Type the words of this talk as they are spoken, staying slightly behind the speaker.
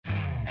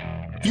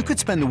You could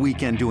spend the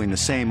weekend doing the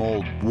same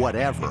old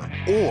whatever,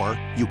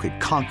 or you could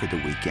conquer the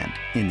weekend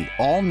in the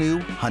all-new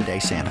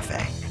Hyundai Santa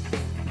Fe.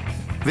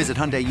 Visit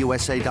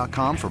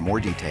HyundaiUSA.com for more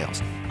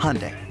details.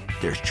 Hyundai,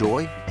 there's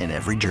joy in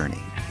every journey.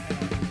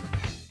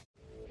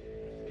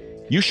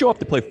 You show up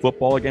to play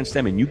football against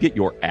them and you get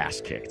your ass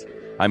kicked.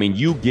 I mean,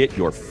 you get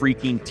your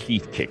freaking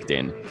teeth kicked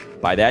in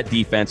by that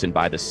defense and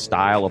by the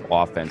style of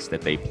offense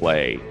that they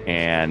play.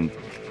 And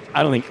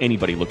I don't think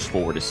anybody looks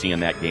forward to seeing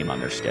that game on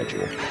their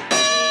schedule.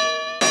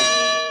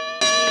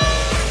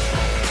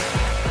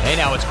 Hey,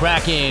 now it's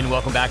cracking.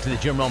 Welcome back to the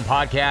Jim Rome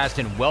Podcast,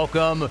 and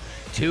welcome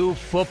to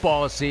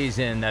football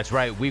season. That's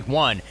right, week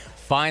one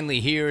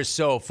finally here.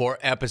 So for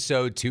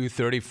episode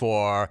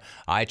 234,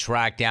 I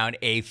tracked down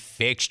a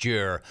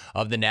fixture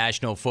of the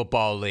National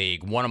Football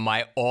League, one of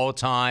my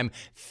all-time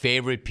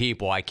favorite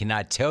people. I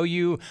cannot tell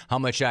you how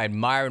much I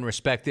admire and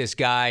respect this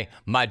guy,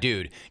 my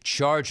dude,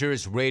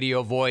 Chargers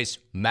radio voice,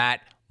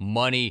 Matt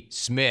Money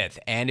Smith.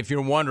 And if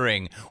you're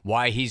wondering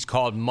why he's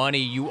called Money,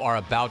 you are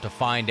about to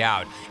find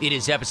out. It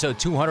is episode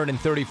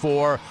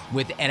 234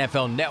 with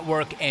NFL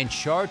Network and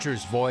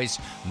Chargers voice,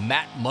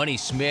 Matt Money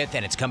Smith,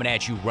 and it's coming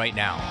at you right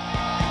now.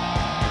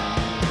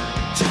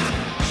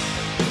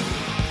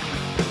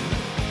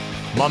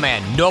 My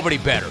man, nobody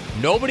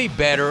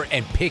better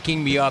and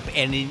picking me up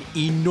in an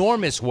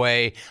enormous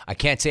way. I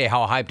can't say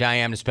how hyped I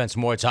am to spend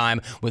some more time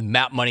with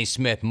Matt Money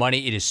Smith.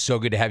 Money, it is so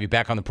good to have you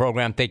back on the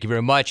program. Thank you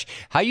very much.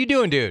 How you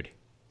doing, dude?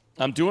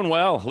 I'm doing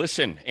well.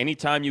 Listen,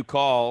 anytime you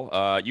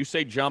call, you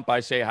say jump,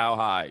 I say how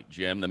high,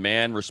 Jim. The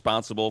man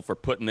responsible for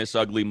putting this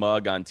ugly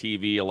mug on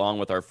TV, along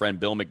with our friend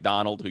Bill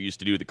McDonald, who used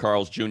to do the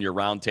Carl's Jr.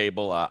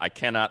 Roundtable. I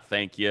cannot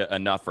thank you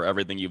enough for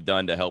everything you've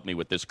done to help me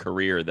with this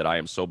career that I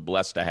am so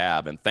blessed to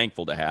have and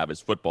thankful to have as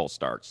football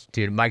starts.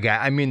 Dude, my guy,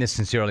 I mean this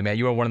sincerely, man.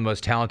 You are one of the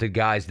most talented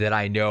guys that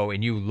I know,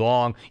 and you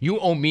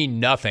owe me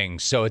nothing.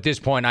 So at this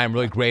point, I'm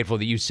really grateful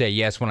that you say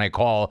yes when I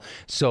call.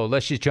 So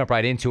let's just jump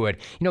right into it.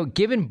 You know,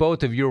 given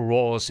both of your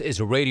roles as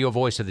a radio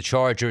voice of the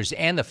Chargers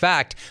and the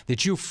fact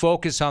that you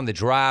focus on the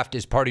draft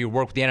as part of your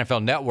work with the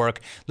NFL Network,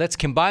 let's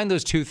combine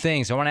those two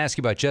things. I want to ask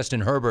you about Justin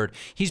Herbert.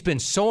 He's been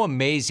so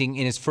amazing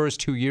in his first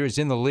 2 years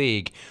in the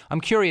league. I'm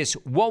curious,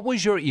 what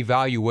was your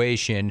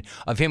evaluation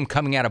of him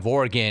coming out of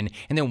Oregon,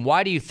 and then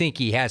why do you think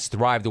he has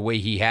thrived the way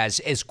he has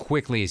as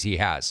quickly as he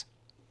has?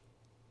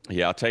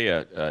 Yeah, I'll tell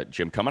you,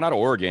 Jim, coming out of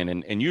Oregon,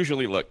 and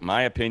usually, look,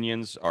 my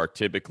opinions are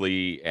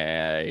typically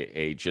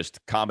a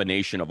just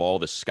combination of all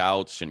the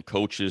scouts and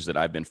coaches that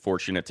I've been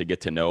fortunate to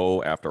get to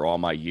know after all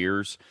my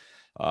years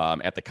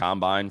at the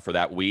Combine for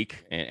that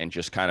week, and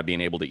just kind of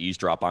being able to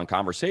eavesdrop on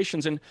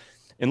conversations. And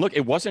look,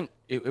 it wasn't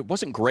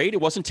great.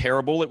 It wasn't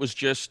terrible. It was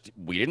just,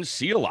 we didn't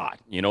see a lot.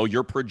 You know,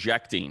 you're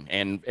projecting.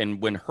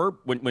 And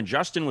when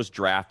Justin was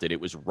drafted,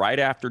 it was right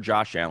after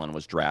Josh Allen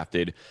was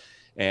drafted.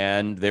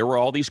 And there were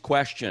all these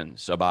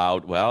questions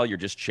about, well, you're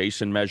just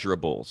chasing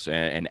measurables,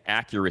 and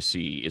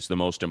accuracy is the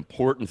most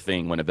important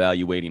thing when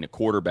evaluating a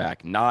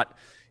quarterback, not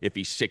if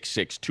he's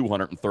 6'6",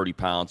 230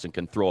 pounds and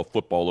can throw a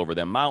football over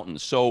them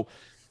mountains. So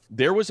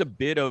there was a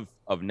bit of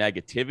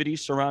negativity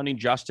surrounding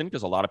Justin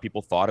because a lot of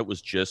people thought it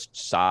was just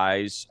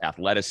size,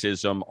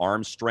 athleticism,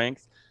 arm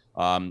strength.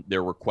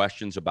 There were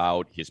questions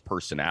about his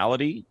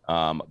personality,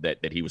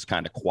 that he was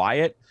kind of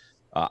quiet.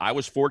 I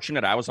was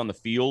fortunate. I was on the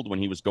field when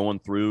he was going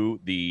through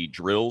the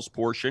drills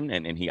portion,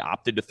 and he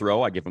opted to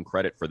throw. I give him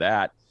credit for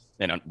that.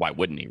 And why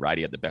wouldn't he, right?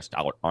 He had the best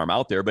arm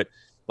out there. But,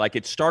 like,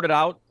 it started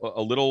out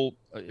a little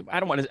 –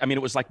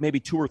 it was like maybe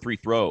 2 or 3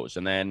 throws.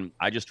 And then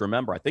I just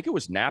remember, I think it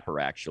was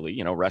Napper, actually,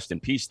 you know, rest in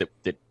peace, that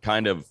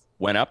kind of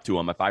went up to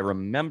him. If I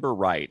remember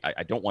right,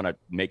 I don't want to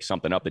make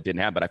something up that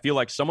didn't happen, but I feel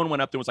like someone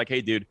went up to him and was like,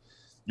 hey, dude,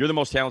 you're the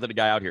most talented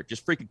guy out here.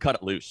 Just freaking cut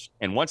it loose.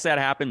 And once that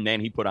happened, then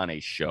he put on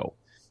a show.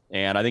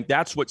 And I think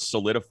that's what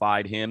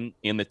solidified him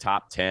in the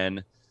top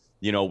 10.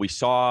 You know, we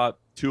saw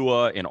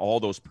Tua in all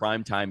those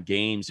primetime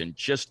games and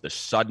just the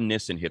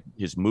suddenness in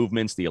his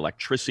movements, the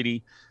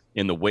electricity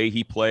in the way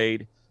he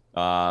played.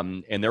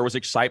 And there was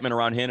excitement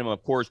around him. And,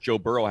 of course, Joe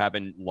Burrow,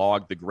 having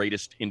logged the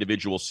greatest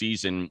individual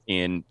season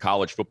in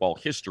college football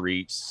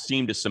history,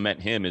 seemed to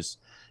cement him as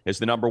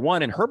the number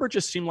one. And Herbert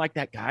just seemed like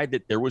that guy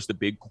that there was the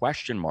big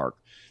question mark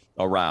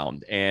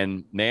around.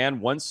 And man,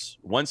 once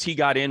he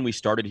got in, we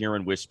started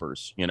hearing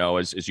whispers, you know,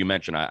 as you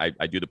mentioned,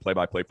 I do the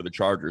play-by-play for the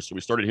Chargers. So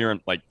we started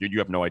hearing, like, you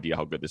have no idea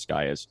how good this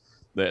guy is.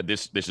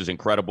 This is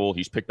incredible.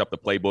 He's picked up the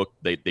playbook.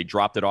 They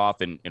dropped it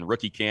off in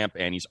rookie camp,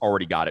 and he's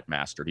already got it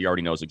mastered. He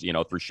already knows, you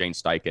know, through Shane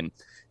Steichen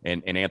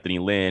and Anthony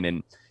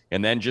Lynn.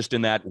 And then just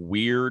in that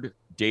weird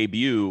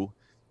debut,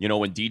 you know,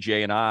 when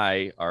DJ and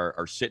I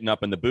are sitting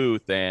up in the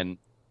booth, and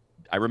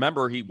I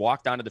remember he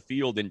walked onto the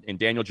field, and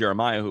Daniel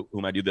Jeremiah,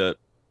 whom I do the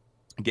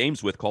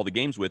call the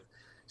games with,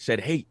 said,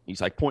 hey,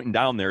 he's like pointing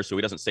down there so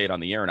he doesn't say it on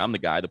the air, and I'm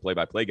the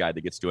play-by-play guy that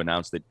gets to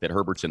announce that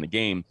Herbert's in the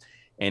game.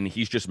 and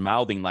he's just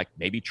mouthing like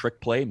maybe trick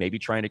play, maybe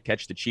trying to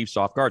catch the Chiefs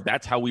off guard.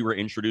 That's how we were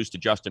introduced to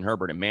Justin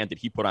Herbert. And man, did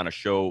he put on a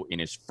show in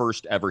his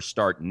first ever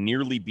start,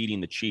 nearly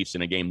beating the Chiefs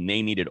in a game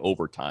they needed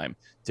overtime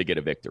to get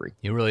a victory.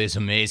 He really is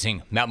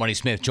amazing. Matt Money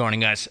Smith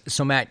joining us.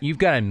 So, Matt, you've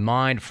got a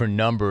mind for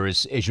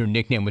numbers, as your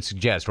nickname would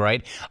suggest,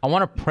 right? I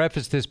want to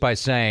preface this by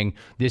saying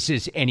this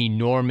is an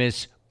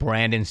enormous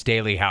Brandon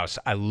Staley house.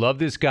 I love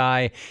this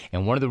guy,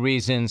 and one of the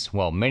reasons,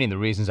 well, many of the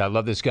reasons I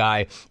love this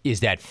guy is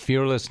that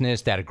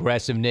fearlessness, that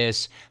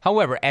aggressiveness.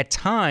 However, at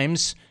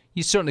times,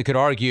 you certainly could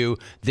argue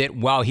that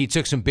while he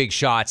took some big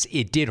shots,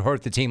 it did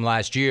hurt the team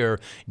last year.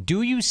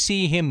 Do you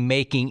see him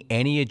making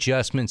any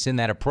adjustments in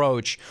that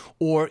approach,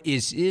 or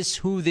is this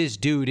who this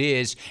dude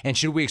is, and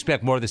should we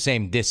expect more of the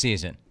same this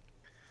season?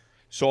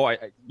 So,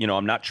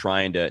 I'm not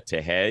trying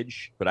to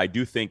hedge, but I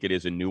do think it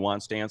is a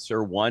nuanced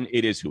answer. One,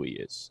 it is who he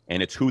is,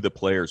 and it's who the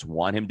players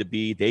want him to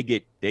be. They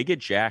get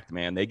jacked,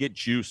 man. They get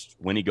juiced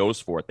when he goes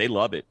for it. They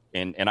love it.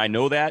 And I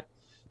know that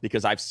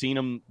because I've seen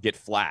him get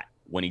flat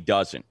when he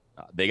doesn't.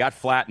 They got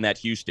flat in that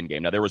Houston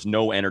game. Now, there was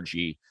no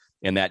energy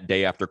in that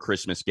day after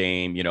Christmas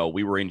game.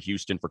 We were in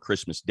Houston for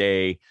Christmas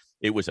Day.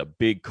 It was a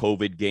big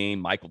COVID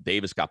game. Michael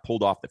Davis got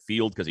pulled off the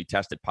field because he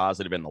tested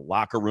positive in the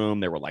locker room.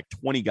 There were like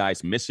 20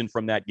 guys missing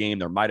from that game.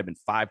 There might have been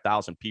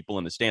 5,000 people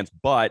in the stands.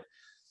 But,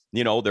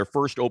 their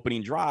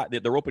opening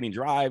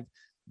drive,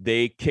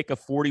 they kick a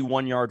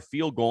 41-yard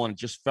field goal, and it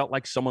just felt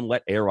like someone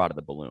let air out of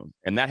the balloon.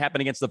 And that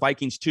happened against the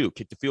Vikings, too.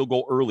 Kicked a field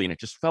goal early, and it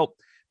just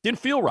didn't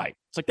feel right.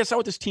 It's like, that's not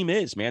what this team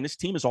is, man. This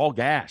team is all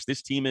gas.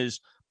 This team is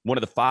one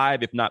of the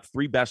 5, if not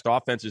 3 best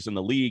offenses in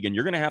the league, and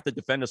you're going to have to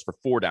defend us for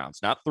 4 downs,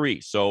 not 3.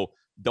 So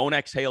don't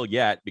exhale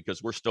yet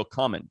because we're still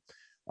coming.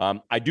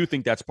 I do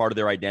think that's part of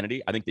their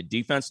identity. I think the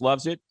defense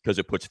loves it because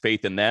it puts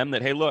faith in them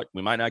that, hey, look,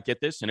 we might not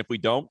get this, and if we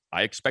don't,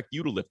 I expect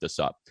you to lift us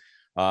up.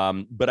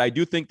 But I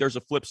do think there's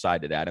a flip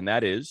side to that, and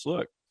that is,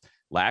 look,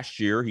 last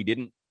year he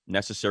didn't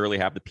necessarily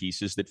have the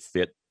pieces that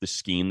fit the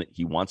scheme that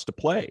he wants to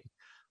play.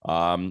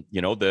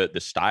 The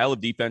style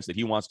of defense that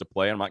he wants to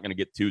play, I'm not going to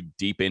get too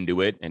deep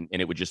into it, and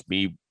it would just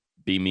be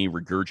me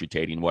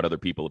regurgitating what other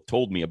people have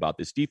told me about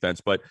this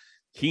defense, but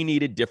he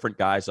needed different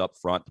guys up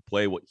front to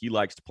play what he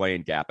likes to play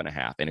in gap and a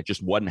half, and it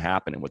just wasn't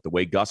happening with the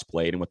way Gus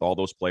played and with all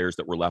those players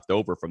that were left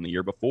over from the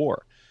year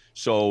before.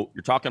 So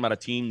you're talking about a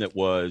team that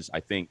was, I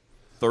think,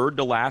 third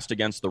to last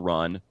against the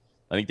run.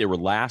 I think they were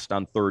last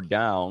on third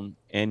down,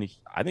 and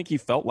I think he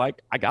felt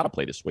like, I got to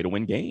play this way to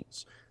win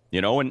games.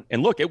 And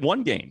look, it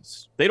won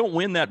games. They don't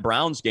win that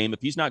Browns game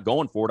if he's not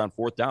going for it on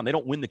fourth down. They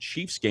don't win the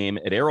Chiefs game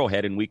at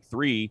Arrowhead in week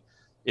 3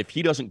 if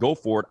he doesn't go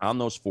for it on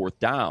those fourth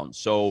downs.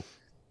 So,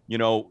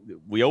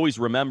 we always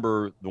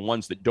remember the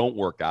ones that don't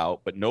work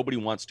out, but nobody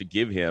wants to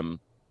give him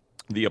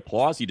the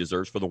applause he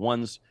deserves for the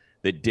ones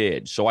that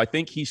did. So I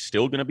think he's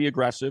still going to be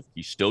aggressive.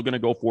 He's still going to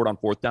go for it on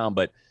fourth down,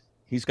 but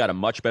he's got a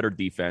much better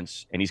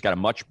defense, and he's got a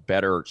much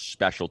better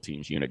special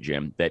teams unit,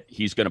 Jim, that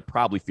he's going to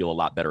probably feel a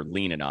lot better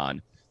leaning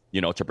on,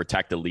 to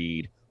protect the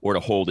lead or to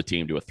hold a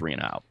team to a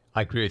 3-and-out.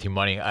 I agree with you,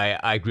 Money.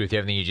 I agree with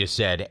everything you just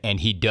said, and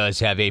he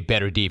does have a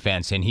better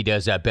defense, and he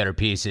does have better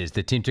pieces.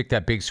 The team took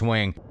that big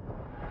swing.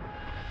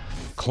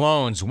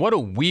 Clones, what do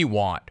we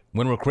want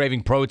when we're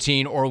craving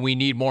protein or we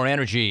need more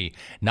energy?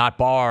 Not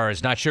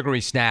bars, not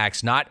sugary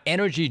snacks, not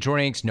energy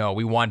drinks. No,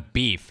 we want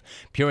beef.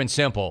 Pure and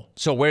simple.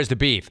 So where's the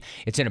beef?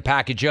 It's in a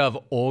package of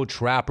Old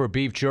Trapper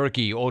beef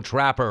jerky. Old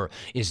Trapper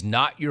is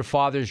not your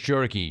father's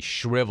jerky,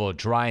 shriveled,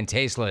 dry, and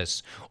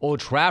tasteless.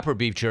 Old Trapper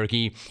beef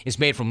jerky is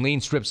made from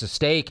lean strips of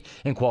steak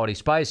and quality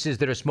spices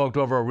that are smoked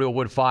over a real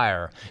wood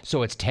fire.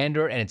 So it's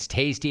tender and it's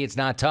tasty. It's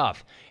not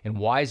tough. And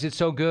why is it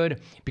so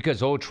good?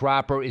 Because Old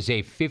Trapper is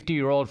a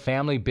 50-year-old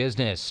family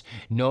business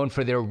known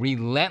for their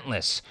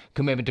relentless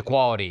commitment to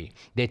quality.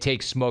 They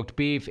take smoked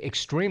beef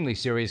extremely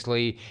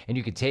seriously, and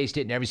you can taste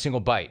it in every single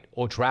bite.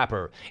 Old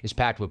Trapper is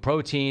packed with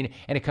protein,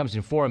 and it comes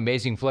in 4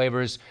 amazing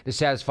flavors that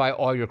satisfy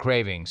all your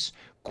cravings.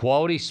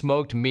 Quality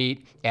smoked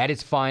meat at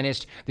its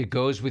finest that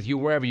goes with you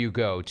wherever you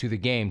go, to the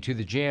game, to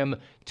the gym,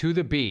 to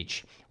the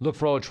beach. Look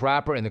for Old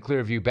Trapper in the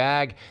Clearview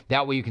bag.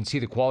 That way you can see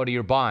the quality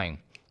you're buying.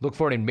 Look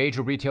for it in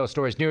major retail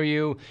stores near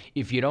you.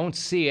 If you don't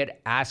see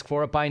it, ask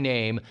for it by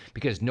name,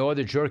 because no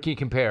other jerky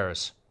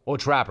compares.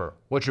 Old Trapper,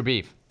 what's your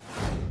beef?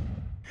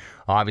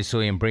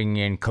 Obviously, in bringing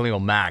in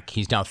Khalil Mack,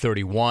 he's now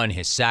 31.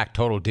 His sack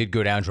total did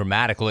go down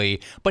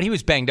dramatically, but he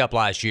was banged up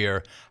last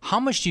year. How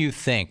much do you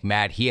think,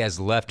 Matt, he has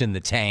left in the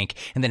tank?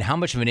 And then how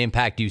much of an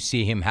impact do you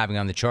see him having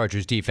on the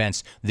Chargers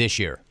defense this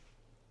year?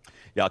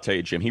 Yeah, I'll tell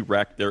you, Jim, he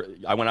wrecked there.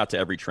 I went out to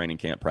every training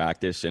camp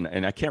practice,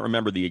 and I can't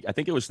remember I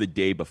think it was the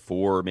day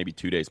before, maybe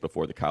 2 days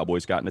before the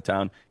Cowboys got into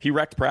town. He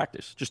wrecked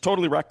practice, just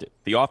totally wrecked it.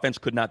 The offense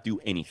could not do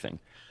anything.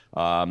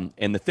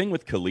 And the thing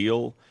with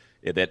Khalil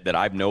that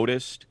I've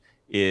noticed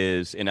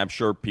is, and I'm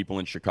sure people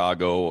in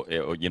Chicago,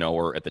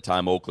 or at the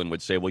time Oakland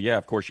would say, well, yeah,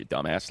 of course, you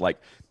dumbass.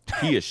 Like,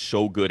 he is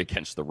so good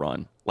against the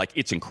run. Like,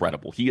 it's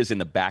incredible. He is in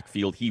the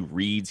backfield. He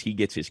reads, he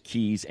gets his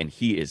keys, and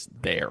he is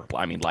there.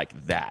 I mean,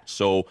 like that.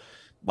 So,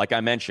 like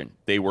I mentioned,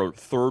 they were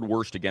third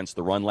worst against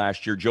the run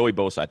last year. Joey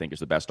Bosa, I think, is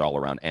the best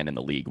all-around end in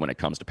the league when it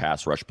comes to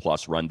pass rush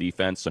plus run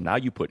defense. So now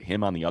you put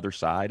him on the other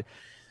side,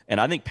 and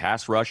I think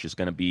pass rush is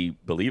going to be,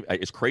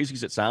 as crazy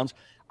as it sounds,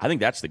 I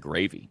think that's the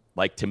gravy.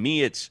 Like, to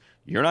me,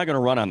 you're not going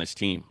to run on this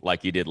team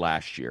like you did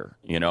last year,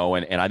 and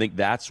I think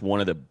that's one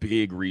of the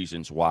big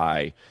reasons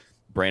why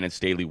Brandon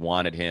Staley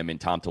wanted him and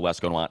Tom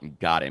Telesco went out and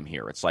got him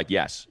here. It's like,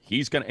 yes,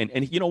 he's going to,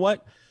 and you know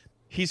what?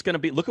 He's going to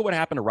be, look at what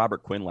happened to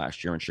Robert Quinn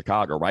last year in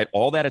Chicago, right?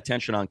 All that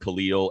attention on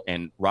Khalil,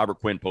 and Robert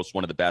Quinn posts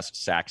one of the best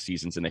sack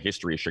seasons in the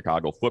history of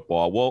Chicago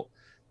football. Well,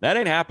 that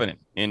ain't happening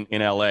in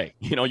L.A.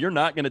 You're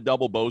not going to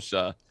double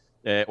Bosa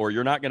or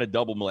you're not going to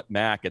double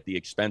Mack at the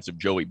expense of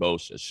Joey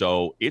Bosa.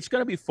 So it's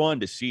going to be fun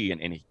to see.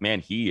 And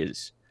man, he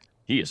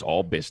is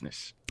all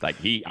business. Like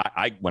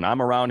when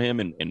I'm around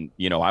him and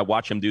I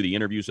watch him do the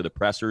interviews or the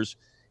pressers,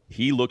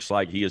 he looks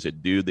like he is a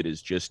dude that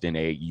is just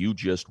you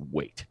just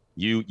wait.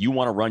 You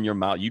want to run your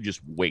mouth, you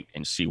just wait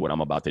and see what I'm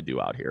about to do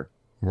out here.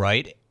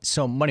 Right.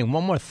 So, Money,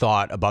 one more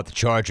thought about the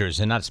Chargers,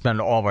 and not to spend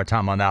all of our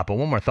time on that, but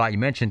one more thought. You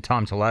mentioned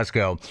Tom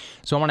Telesco.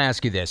 So I want to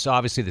ask you this.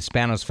 Obviously, the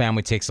Spanos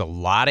family takes a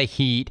lot of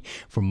heat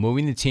for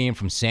moving the team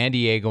from San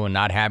Diego and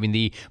not having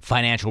the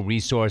financial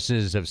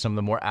resources of some of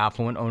the more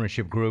affluent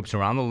ownership groups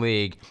around the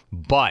league.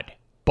 But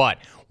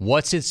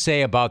what's it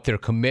say about their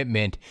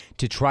commitment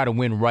to try to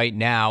win right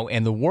now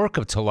and the work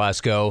of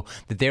Telesco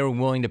that they were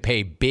willing to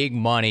pay big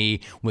money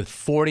with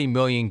 $40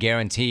 million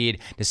guaranteed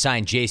to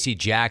sign J.C.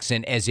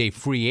 Jackson as a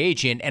free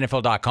agent?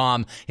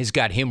 NFL.com has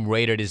got him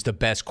rated as the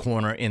best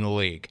corner in the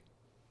league.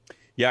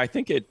 Yeah, I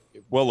think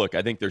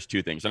I think there's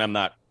two things, and I'm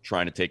not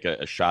trying to take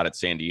a shot at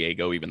San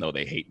Diego, even though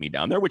they hate me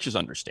down there, which is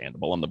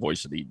understandable. I'm the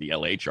voice of the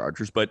LA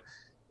Chargers, but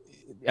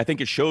I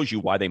think it shows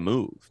you why they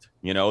moved.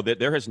 That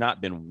there has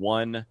not been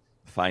one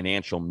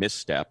financial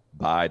misstep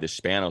by the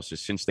Spanos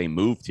since they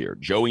moved here.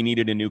 Joey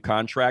needed a new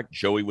contract.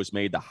 Joey was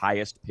made the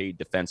highest paid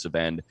defensive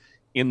end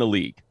in the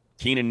league.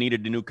 Keenan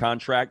needed a new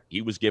contract.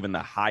 He was given the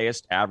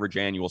highest average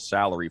annual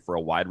salary for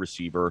a wide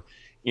receiver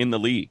in the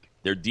league.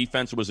 Their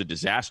defense was a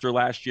disaster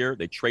last year.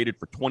 They traded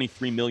for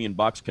 $23 million,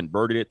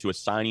 converted it to a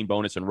signing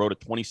bonus, and wrote a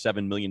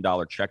 $27 million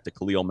check to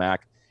Khalil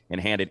Mack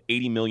and handed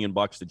 $80 million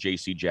to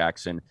J.C.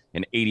 Jackson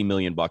and $80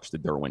 million to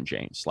Derwin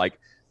James.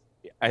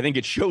 I think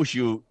it shows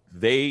you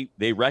they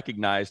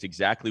recognized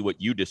exactly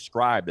what you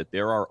described, that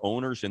there are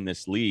owners in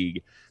this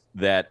league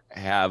that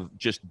have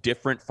just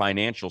different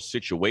financial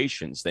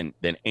situations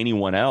than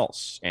anyone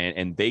else.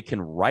 And they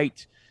can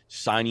write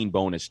signing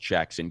bonus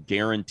checks and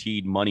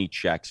guaranteed money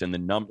checks in the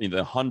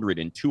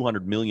 $100 and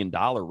 $200 million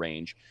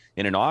range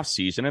in an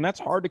offseason. And that's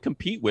hard to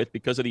compete with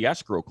because of the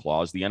escrow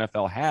clause the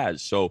NFL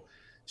has. So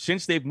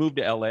since they've moved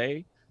to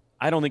LA,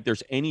 I don't think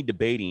there's any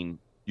debating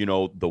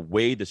the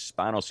way the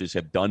Spanoses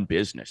have done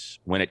business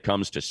when it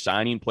comes to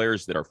signing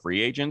players that are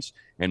free agents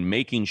and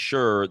making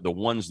sure the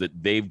ones that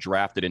they've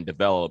drafted and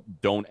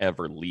developed don't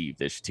ever leave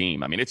this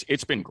team. I mean,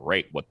 it's been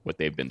great what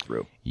they've been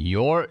through.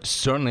 You're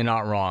certainly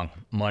not wrong,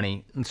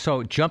 Money.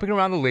 So jumping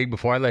around the league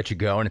before I let you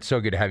go, and it's so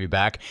good to have you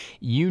back,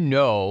 you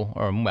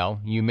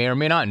may or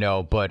may not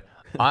know, but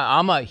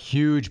I'm a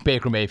huge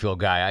Baker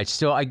Mayfield guy.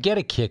 I get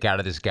a kick out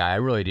of this guy. I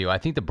really do. I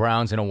think the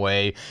Browns, in a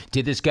way,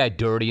 did this guy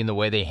dirty in the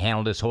way they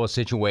handled this whole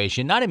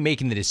situation. Not in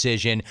making the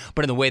decision,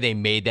 but in the way they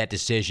made that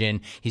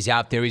decision. He's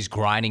out there. He's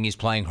grinding. He's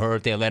playing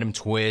hurt. They let him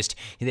twist.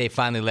 They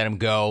finally let him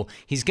go.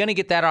 He's going to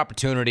get that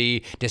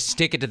opportunity to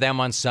stick it to them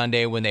on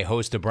Sunday when they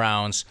host the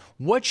Browns.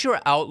 What's your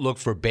outlook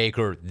for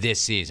Baker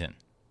this season?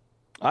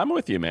 I'm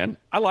with you, man.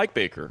 I like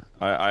Baker.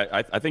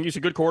 I think he's a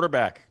good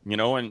quarterback,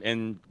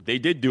 and they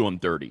did do him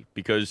dirty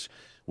because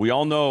we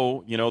all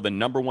know, the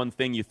number one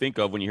thing you think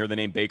of when you hear the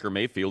name Baker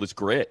Mayfield is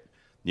grit,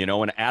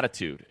 and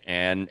attitude.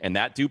 And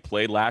that dude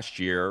played last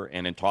year,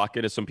 and in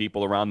talking to some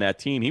people around that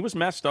team, he was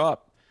messed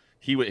up.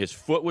 His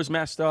foot was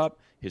messed up.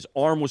 His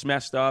arm was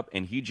messed up,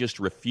 and he just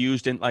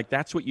refused. And,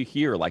 that's what you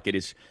hear.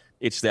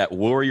 It's that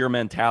warrior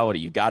mentality.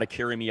 You got to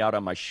carry me out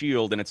on my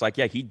shield. And it's like,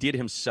 yeah, he did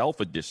himself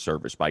a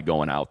disservice by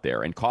going out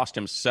there and cost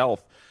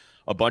himself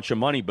a bunch of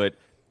money. But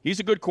he's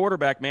a good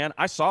quarterback, man.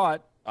 I saw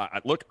it.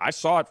 I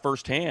saw it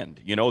firsthand.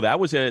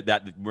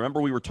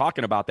 Remember we were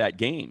talking about that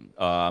game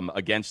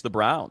against the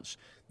Browns.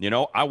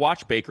 I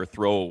watched Baker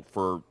throw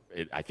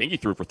I think he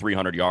threw for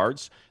 300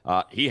 yards.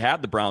 He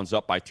had the Browns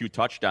up by 2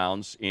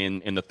 touchdowns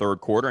in the third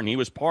quarter, and he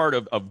was part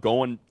of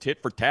going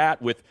tit for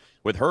tat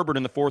with Herbert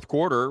in the fourth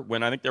quarter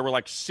when I think there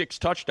were 6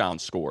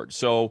 touchdowns scored.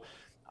 So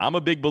I'm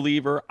a big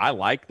believer. I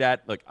like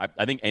that.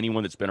 I think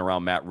anyone that's been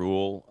around Matt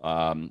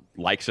Rule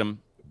likes him,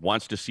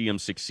 wants to see him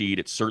succeed.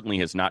 It certainly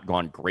has not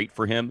gone great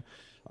for him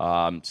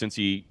since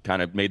he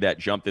kind of made that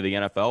jump to the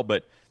NFL.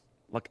 But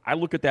I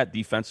look at that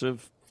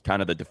defensive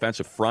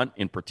front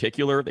in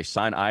particular. They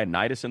signed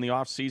Ioannidis in the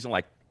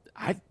offseason.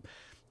 I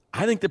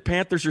think the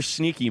Panthers are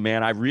sneaky,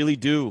 man. I really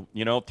do.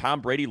 Tom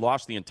Brady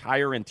lost the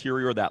entire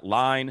interior of that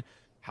line.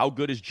 How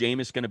good is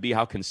Jameis going to be?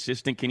 How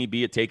consistent can he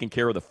be at taking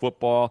care of the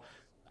football?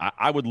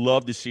 I would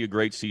love to see a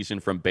great season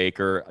from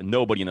Baker.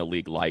 Nobody in the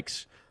league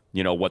likes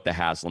what the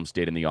Haslams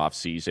did in the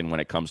offseason when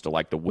it comes to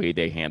like the way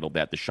they handled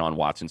that Deshaun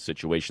Watson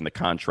situation, the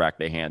contract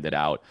they handed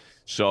out.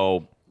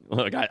 So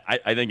look,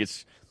 I think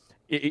it's,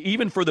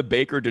 even for the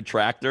Baker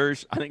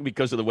detractors, I think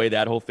because of the way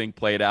that whole thing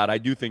played out, I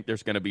do think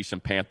there's going to be some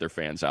Panther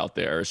fans out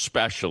there,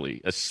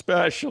 especially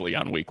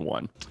on week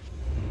 1.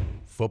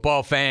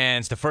 Football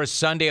fans, the first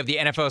Sunday of the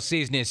NFL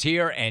season is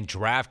here, and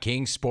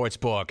DraftKings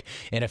Sportsbook,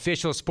 an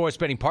official sports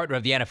betting partner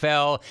of the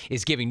NFL,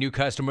 is giving new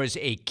customers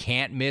a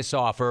can't-miss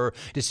offer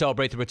to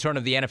celebrate the return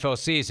of the NFL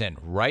season.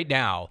 Right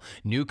now,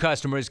 new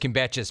customers can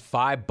bet just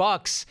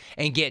 $5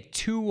 and get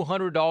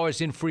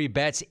 $200 in free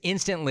bets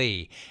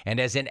instantly. And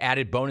as an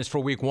added bonus for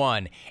Week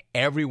 1,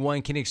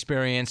 everyone can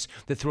experience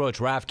the thrill of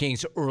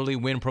DraftKings early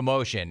win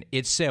promotion.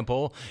 It's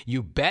simple.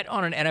 You bet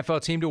on an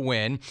NFL team to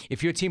win.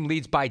 If your team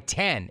leads by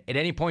 10 at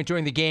any point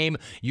during the game,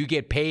 you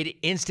get paid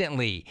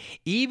instantly,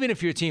 even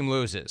if your team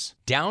loses.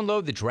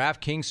 Download the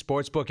DraftKings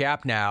Sportsbook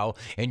app now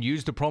and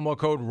use the promo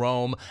code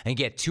ROME and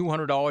get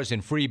 $200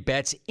 in free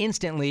bets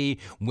instantly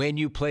when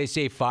you place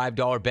a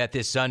 $5 bet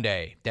this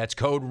Sunday. That's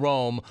code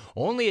ROME,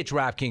 only at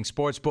DraftKings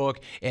Sportsbook,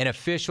 an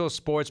official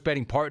sports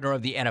betting partner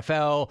of the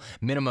NFL.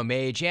 Minimum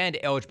age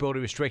and eligibility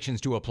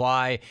restrictions do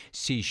apply.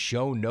 See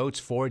show notes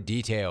for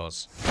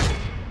details.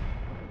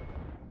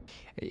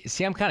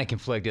 See, I'm kind of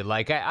conflicted.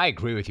 Like, I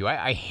agree with you.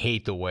 I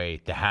hate the way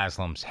the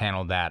Haslams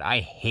handled that. I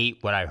hate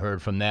what I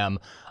heard from them.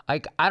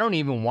 Like, I don't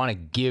even want to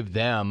give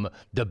them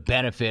the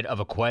benefit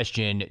of a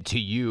question to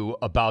you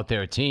about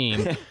their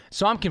team.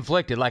 So I'm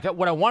conflicted. Like,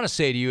 what I want to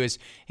say to you is,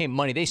 hey,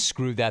 Money, they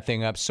screwed that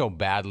thing up so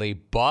badly,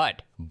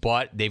 but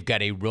they've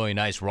got a really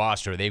nice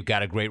roster. They've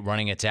got a great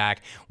running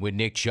attack with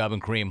Nick Chubb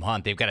and Kareem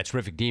Hunt. They've got a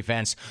terrific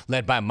defense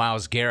led by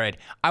Myles Garrett.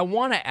 I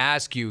want to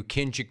ask you,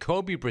 can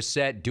Jacoby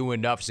Brissett do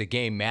enough as a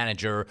game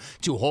manager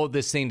to hold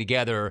this thing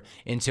together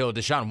until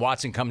Deshaun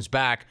Watson comes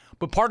back?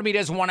 But part of me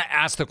doesn't want to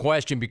ask the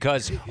question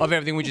because of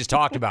everything we just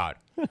talked about.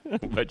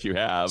 But you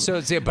have.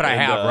 But I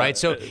have, right?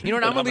 So, you know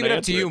what? I'm going to leave it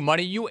up to you,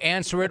 Money. You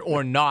answer it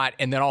or not,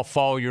 and then I'll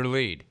follow your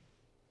lead.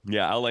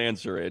 Yeah, I'll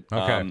answer it.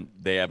 Okay.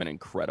 They have an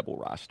incredible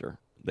roster.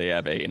 They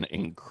have an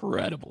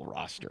incredible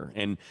roster.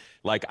 And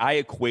like I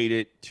equate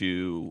it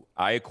to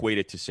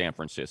San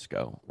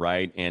Francisco,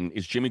 right? And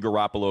is Jimmy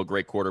Garoppolo a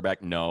great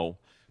quarterback? No.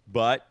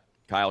 But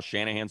Kyle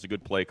Shanahan's a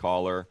good play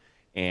caller,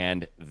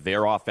 and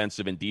their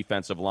offensive and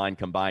defensive line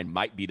combined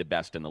might be the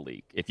best in the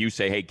league. If you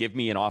say, hey, give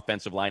me an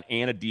offensive line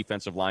and a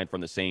defensive line from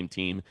the same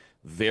team,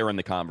 they're in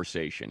the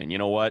conversation. And you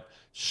know what?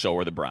 So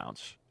are the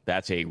Browns.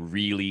 That's a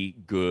really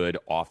good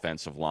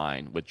offensive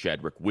line with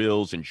Jedrick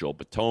Wills and Joe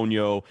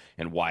Bitonio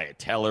and Wyatt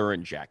Teller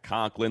and Jack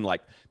Conklin.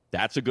 Like,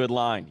 that's a good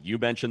line. You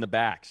mentioned the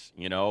backs.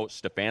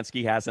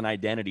 Stefanski has an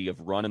identity of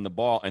running the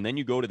ball. And then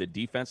you go to the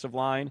defensive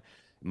line.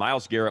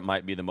 Myles Garrett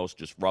might be the most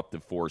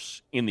disruptive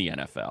force in the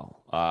NFL.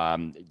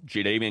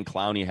 Jadeveon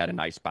Clowney had a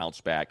nice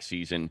bounce-back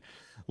season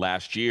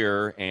last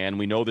year, and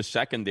we know the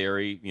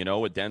secondary,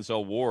 with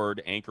Denzel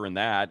Ward anchoring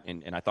that,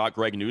 and I thought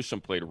Greg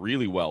Newsome played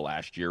really well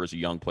last year as a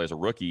young player, as a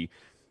rookie.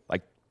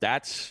 Like,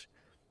 that's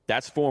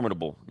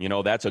formidable.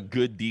 That's a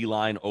good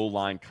D-line,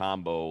 O-line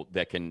combo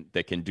that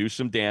can do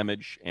some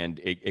damage, and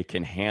it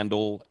can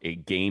handle a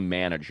game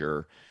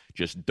manager.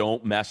 Just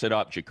don't mess it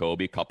up,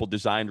 Jacoby. A couple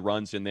designed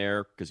runs in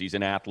there because he's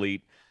an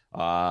athlete.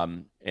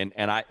 And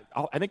I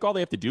think all they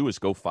have to do is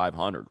go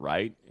 500,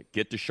 right?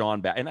 Get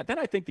Deshaun back. And then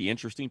I think the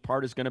interesting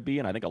part is going to be,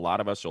 and I think a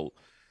lot of us will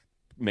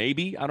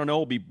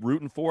will be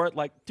rooting for it.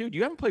 Like, dude,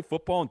 you haven't played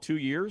football in 2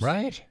 years.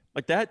 Right.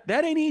 Like that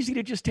ain't easy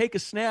to just take a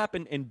snap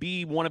and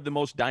be one of the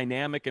most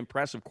dynamic,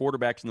 impressive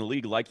quarterbacks in the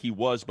league like he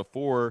was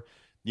before,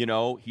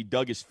 he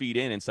dug his feet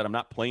in and said, I'm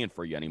not playing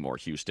for you anymore,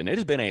 Houston. It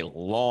has been a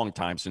long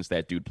time since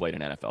that dude played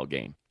an NFL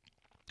game.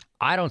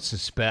 I don't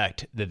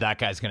suspect that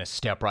guy's going to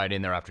step right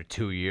in there after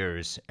 2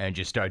 years and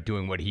just start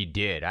doing what he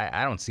did.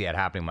 I don't see that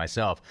happening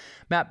myself.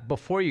 Matt,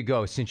 before you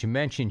go, since you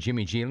mentioned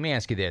Jimmy G, let me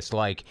ask you this.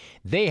 Like,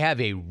 they have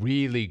a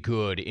really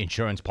good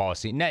insurance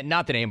policy.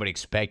 Not that anybody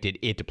expected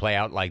it to play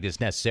out like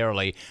this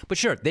necessarily, but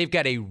sure, they've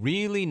got a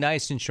really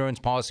nice insurance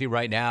policy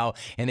right now,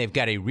 and they've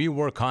got a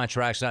rework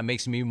contract, so that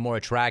makes them even more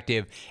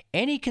attractive.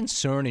 Any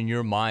concern in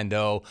your mind,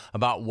 though,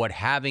 about what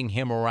having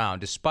him around,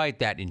 despite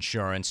that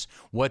insurance,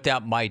 what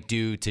that might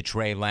do to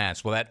Trey Lance?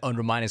 Will that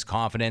undermine his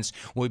confidence?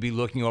 Will he be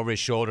looking over his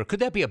shoulder?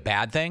 Could that be a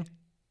bad thing?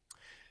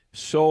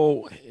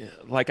 So,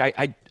 like,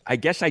 I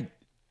guess my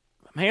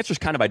answer is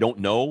kind of I don't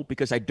know,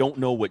 because I don't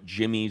know what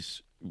Jimmy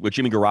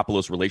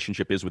Garoppolo's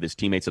relationship is with his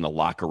teammates in the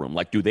locker room.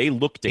 Like, do they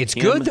look to him? It's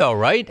good, though,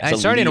 right? I'm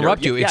sorry to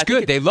interrupt you. It's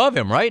good. They love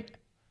him, right?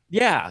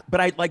 Yeah,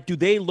 but do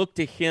they look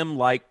to him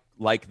like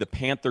the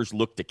Panthers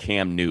look to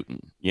Cam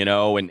Newton,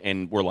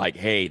 and we're like,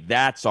 hey,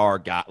 that's our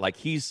guy. Like,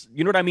 he's,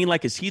 you know what I mean?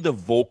 Like, is he the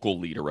vocal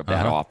leader of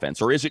that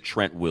offense, or is it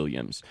Trent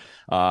Williams?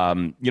 You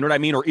know what I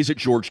mean? Or is it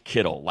George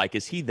Kittle? Like,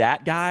 is he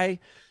that guy?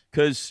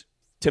 Because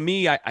to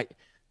me, I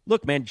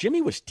look, man,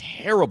 Jimmy was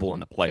terrible in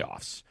the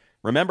playoffs.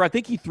 Remember, I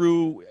think he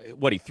threw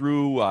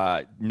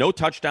no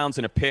touchdowns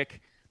and a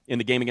pick in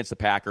the game against the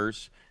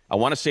Packers. I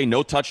want to say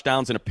no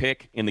touchdowns and a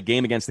pick in the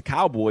game against the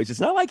Cowboys. It's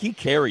not like he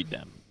carried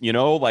them.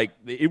 Like,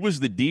 it was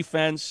the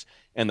defense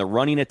and the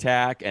running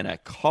attack and a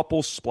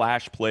couple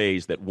splash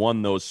plays that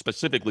won those,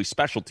 specifically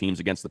special teams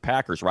against the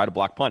Packers, right? A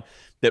block punt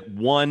that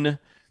won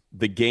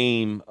the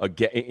game,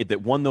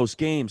 that won those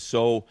games.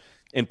 So,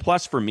 and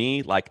plus for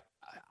me, like,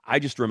 I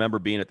just remember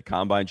being at the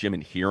Combine, Jim,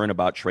 and hearing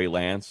about Trey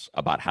Lance,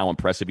 about how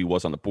impressive he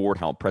was on the board,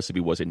 how impressive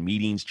he was in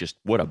meetings, just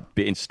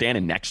and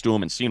standing next to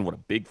him and seeing what a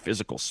big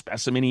physical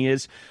specimen he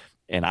is.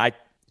 And I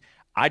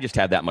just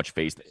have that much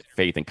faith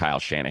in Kyle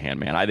Shanahan,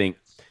 man. I think,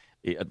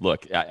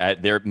 look,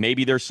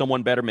 maybe there's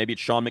someone better, maybe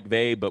it's Sean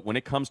McVay, but when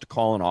it comes to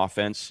calling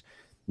offense,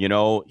 you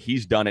know,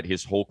 he's done it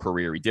his whole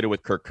career. He did it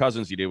with Kirk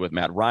Cousins. He did it with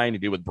Matt Ryan. He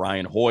did it with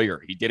Brian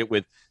Hoyer. He did it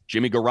with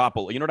Jimmy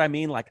Garoppolo. You know what I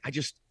mean? Like,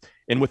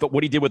 and with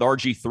what he did with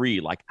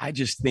RG3, like, I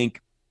just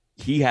think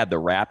he had the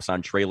raps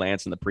on Trey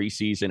Lance in the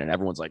preseason, and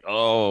everyone's like,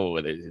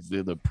 oh,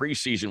 the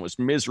preseason was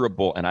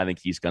miserable. And I think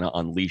he's going to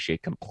unleash a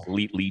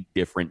completely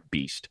different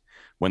beast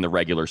when the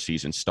regular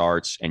season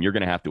starts. And you're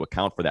going to have to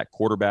account for that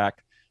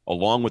quarterback,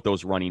 along with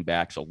those running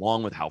backs,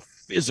 along with how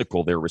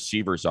physical their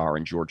receivers are,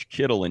 and George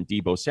Kittle and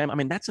Deebo Samuel. I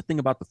mean, that's the thing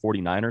about the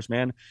 49ers,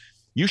 man.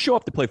 You show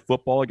up to play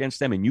football against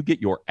them and you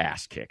get your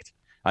ass kicked.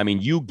 I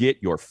mean, you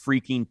get your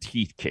freaking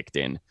teeth kicked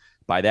in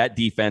by that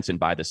defense and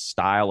by the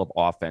style of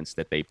offense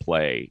that they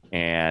play.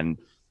 And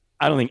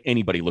I don't think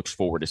anybody looks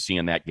forward to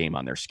seeing that game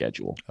on their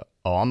schedule.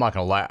 Oh, I'm not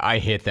going to lie. I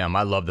hit them.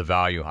 I love the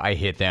value. I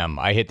hit them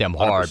hard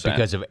 100%.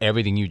 Because of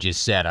everything you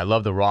just said. I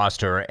love the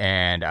roster,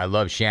 and I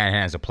love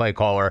Shanahan as a play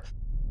caller.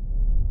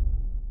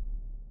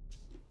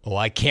 Oh,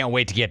 I can't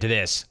wait to get to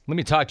this. Let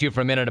me talk to you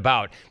for a minute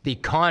about the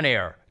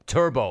Conair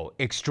Turbo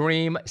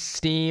Extreme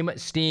Steam,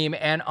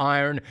 and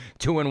Iron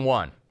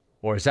 2-in-1.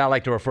 Or as I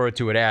like to refer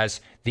to it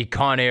as, the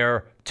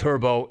Conair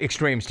Turbo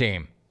Extreme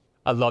Steam.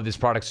 I love this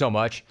product so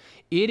much.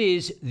 It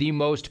is the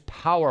most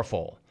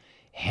powerful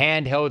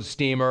handheld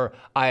steamer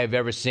I have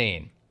ever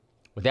seen.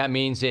 What that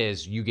means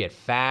is you get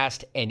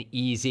fast and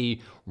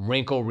easy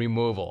wrinkle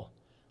removal.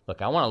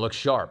 Look, I want to look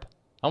sharp.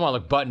 I want to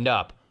look buttoned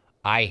up.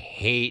 I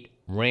hate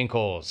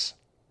wrinkles.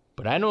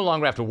 But I no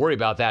longer have to worry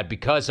about that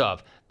because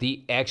of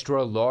the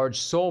extra large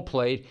sole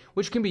plate,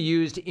 which can be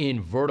used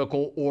in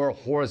vertical or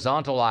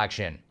horizontal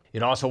action.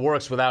 It also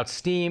works without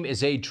steam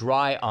as a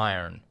dry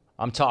iron.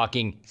 I'm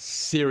talking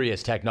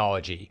serious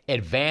technology.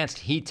 Advanced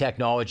heat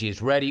technology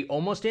is ready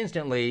almost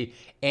instantly,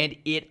 and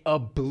it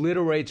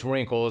obliterates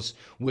wrinkles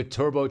with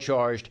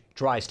turbocharged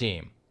dry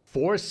steam.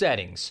 4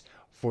 settings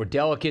for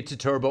delicate to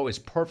turbo is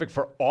perfect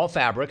for all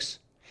fabrics,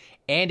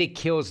 and it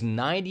kills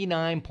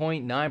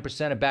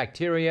 99.9% of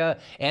bacteria,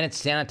 and it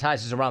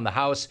sanitizes around the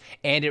house,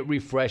 and it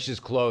refreshes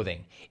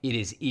clothing. It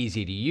is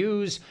easy to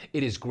use.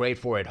 It is great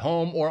for at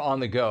home or on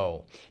the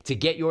go. To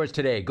get yours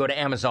today, go to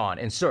Amazon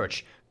and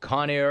search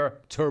Conair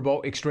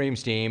Turbo Extreme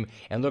Steam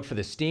and look for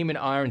the Steam and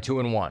Iron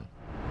 2-in-1.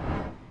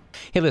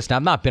 Hey, listen,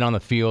 I've not been on the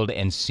field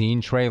and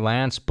seen Trey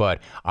Lance,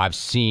 but I've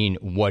seen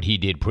what he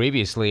did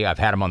previously. I've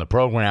had him on the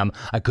program.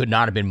 I could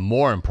not have been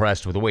more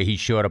impressed with the way he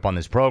showed up on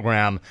this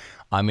program.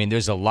 I mean,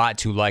 there's a lot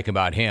to like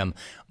about him.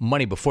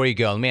 Money, before you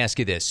go, let me ask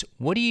you this.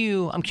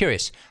 I'm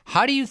curious,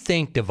 how do you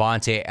think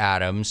Davante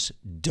Adams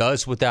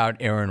does without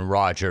Aaron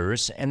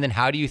Rodgers? And then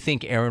how do you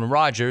think Aaron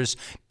Rodgers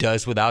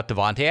does without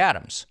Davante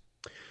Adams?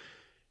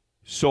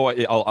 So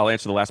I'll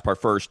answer the last part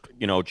first.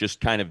 You know, just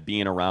kind of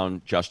being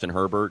around Justin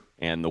Herbert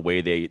and the way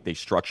they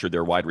structured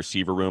their wide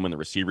receiver room and the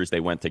receivers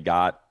they went to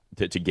get.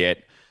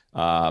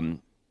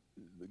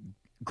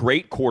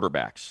 Great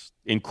quarterbacks,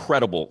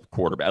 incredible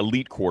quarterback,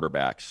 elite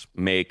quarterbacks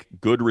make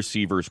good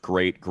receivers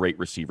great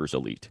receivers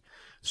elite.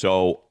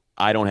 So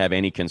I don't have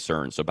any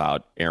concerns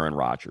about Aaron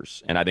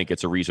Rodgers. And I think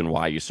it's a reason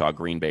why you saw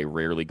Green Bay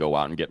rarely go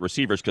out and get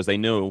receivers, because they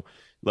knew,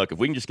 look, if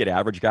we can just get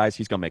average guys,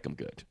 he's going to make them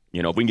good.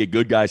 You know, if we can get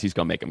good guys, he's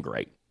going to make them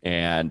great.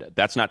 And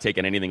that's not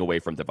taking anything away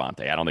from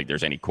Davante. I don't think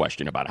there's any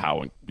question about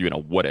how, you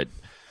know, what an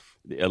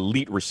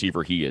elite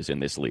receiver he is in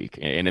this league.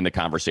 And in the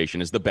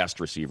conversation is the best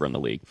receiver in the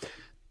league.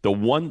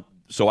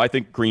 So I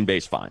think Green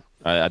Bay's fine.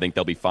 I think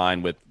they'll be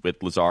fine with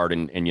Lazard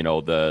and you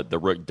know,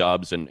 the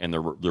Dubs and the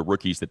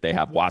rookies that they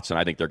have. Watson,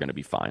 I think they're going to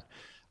be fine.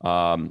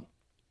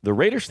 The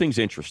Raiders thing's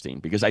interesting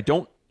because I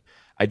don't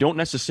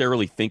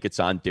necessarily think it's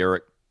on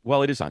Derek.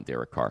 Well, it is on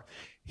Derek Carr.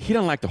 He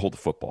doesn't like to hold the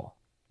football.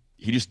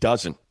 He just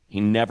doesn't. He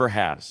never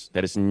has.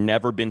 That has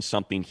never been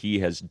something he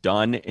has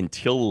done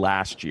until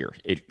last year.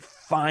 It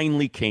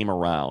finally came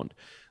around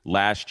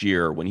last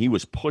year when he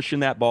was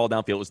pushing that ball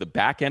downfield. It was the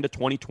back end of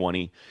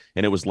 2020,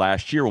 and it was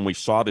last year when we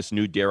saw this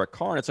new Derek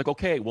Carr. And it's like,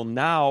 okay, well,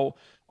 now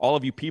all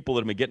of you people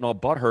that have been getting all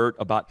butthurt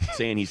about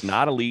saying he's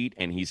not elite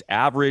and he's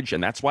average,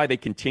 and that's why they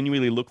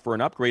continually look for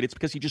an upgrade. It's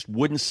because he just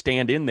wouldn't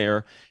stand in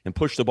there and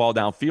push the ball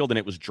downfield, and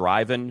it was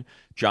driving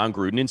John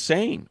Gruden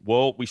insane.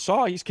 Well, we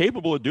saw he's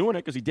capable of doing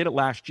it because he did it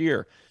last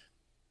year.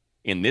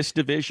 In this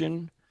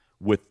division,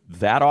 with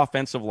that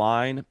offensive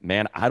line,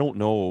 man, I don't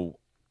know.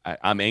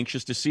 I'm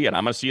anxious to see it.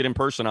 I'm going to see it in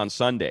person on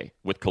Sunday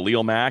with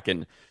Khalil Mack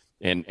and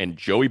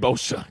Joey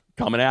Bosa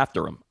coming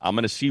after him. I'm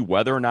going to see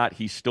whether or not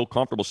he's still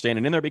comfortable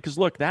standing in there because,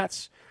 look,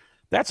 that's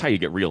how you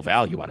get real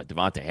value out of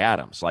Davante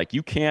Adams. Like,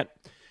 you can't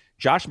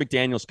Josh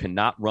McDaniels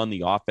cannot run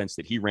the offense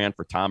that he ran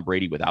for Tom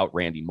Brady without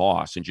Randy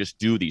Moss and just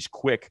do these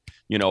quick,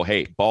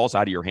 hey, balls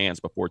out of your hands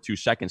before 2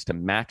 seconds to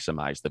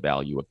maximize the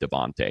value of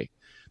Davante.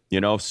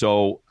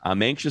 So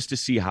I'm anxious to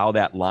see how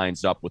that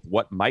lines up with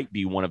what might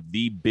be one of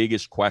the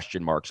biggest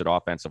question marks at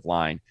offensive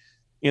line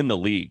in the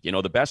league.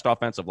 The best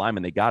offensive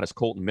lineman they got is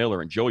Colton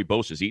Miller, and Joey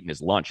Bosa's eating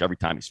his lunch every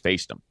time he's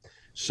faced him.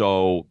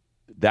 So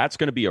that's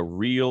going to be a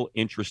real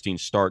interesting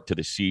start to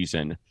the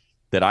season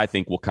that I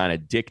think will kind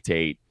of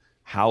dictate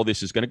how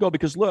this is going to go.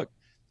 Because, look,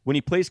 when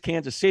he plays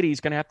Kansas City, he's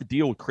going to have to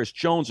deal with Chris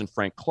Jones and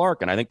Frank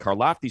Clark, and I think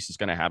Karlaftis is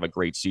going to have a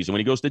great season. When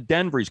he goes to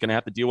Denver, he's going to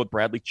have to deal with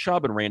Bradley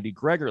Chubb and Randy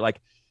Gregory.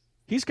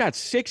 He's got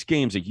 6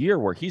 games a year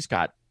where he's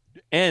got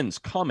ends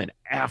coming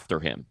after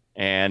him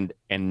and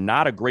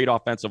not a great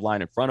offensive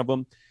line in front of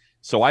him.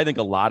 So I think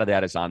a lot of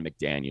that is on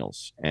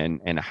McDaniels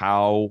and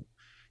how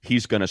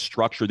he's going to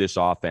structure this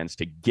offense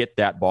to get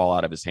that ball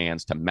out of his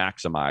hands to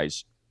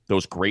maximize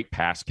those great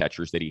pass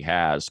catchers that he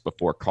has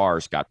before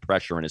Carr's got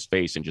pressure in his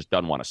face and just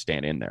doesn't want to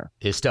stand in there.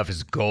 His stuff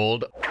is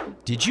gold.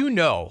 Did you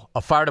know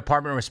a fire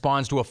department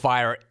responds to a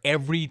fire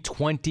every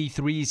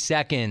 23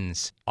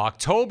 seconds?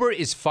 October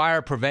is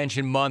Fire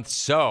Prevention Month,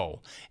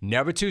 so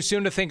never too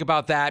soon to think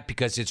about that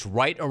because it's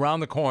right around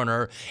the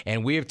corner,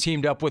 and we have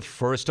teamed up with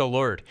First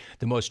Alert,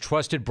 the most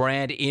trusted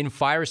brand in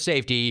fire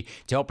safety,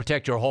 to help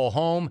protect your whole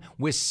home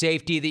with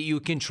safety that you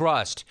can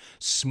trust.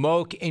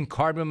 Smoke and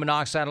carbon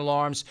monoxide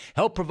alarms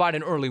help provide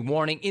an early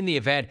warning in the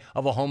event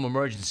of a home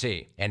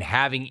emergency. And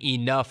having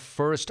enough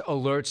First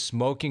Alert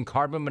smoke and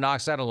carbon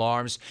monoxide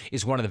alarms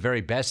is one of the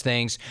very best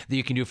things that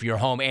you can do for your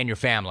home and your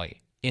family.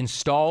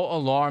 Install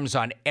alarms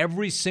on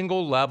every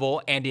single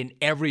level and in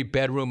every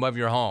bedroom of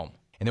your home.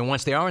 And then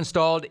once they are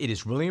installed, it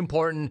is really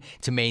important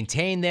to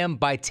maintain them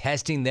by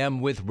testing them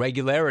with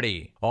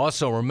regularity.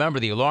 Also, remember,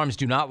 the alarms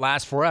do not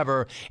last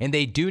forever, and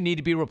they do need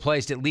to be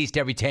replaced at least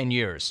every 10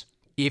 years.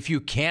 If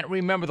you can't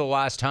remember the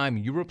last time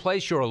you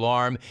replaced your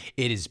alarm,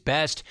 it is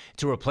best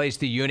to replace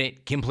the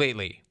unit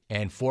completely.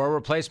 And for a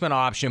replacement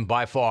option,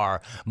 by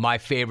far, my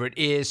favorite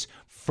is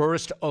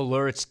First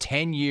Alert's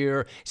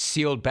 10-year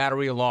sealed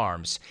battery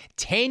alarms.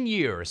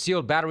 10-year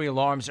sealed battery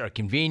alarms are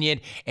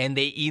convenient, and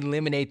they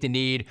eliminate the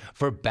need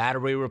for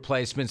battery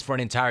replacements for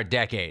an entire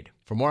decade.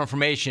 For more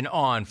information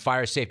on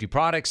fire safety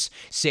products,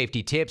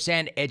 safety tips,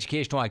 and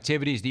educational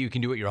activities that you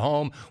can do at your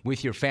home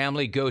with your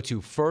family, go to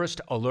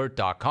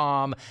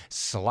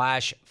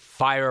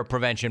firstalert.com/fire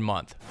prevention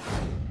month.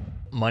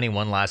 Money,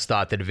 one last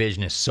thought. The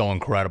division is so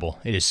incredible.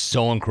 It is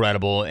so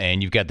incredible,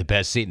 and you've got the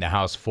best seat in the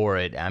house for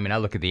it. I mean, I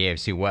look at the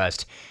AFC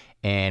West,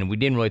 and we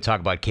didn't really talk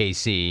about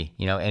KC,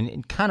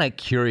 and kind of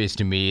curious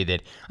to me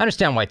that I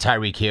understand why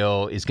Tyreek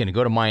Hill is going to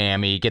go to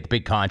Miami, get the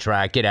big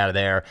contract, get out of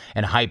there,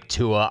 and hype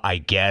Tua, I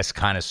guess,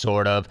 kind of,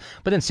 sort of.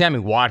 But then Sammy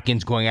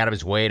Watkins going out of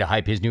his way to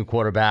hype his new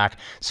quarterback.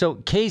 So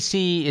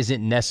KC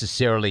isn't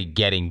necessarily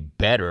getting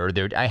better.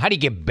 How do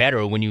you get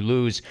better when you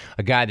lose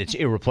a guy that's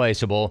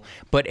irreplaceable?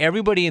 But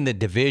everybody in the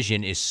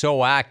division is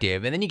so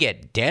active. And then you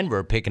get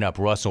Denver picking up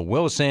Russell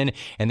Wilson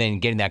and then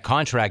getting that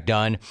contract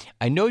done.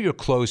 I know you're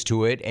close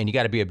to it, and you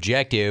got to be objective,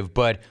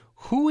 but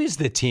who is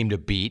the team to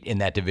beat in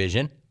that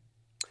division?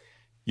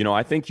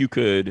 I think you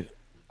could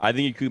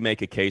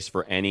make a case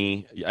for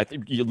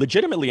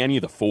legitimately any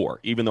of the 4,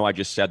 even though I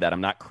just said that.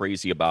 I'm not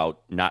crazy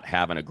about not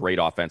having a great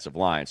offensive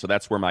line. So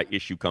that's where my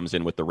issue comes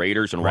in with the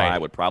Raiders and why I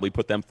would probably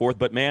put them 4th.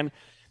 But man,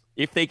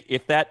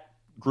 if that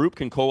group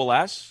can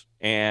coalesce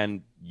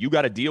and you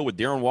got to deal with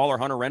Darren Waller,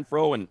 Hunter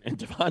Renfrow, and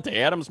Devontae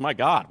Adams, my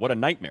God, what a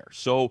nightmare.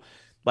 So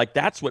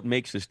that's what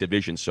makes this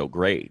division so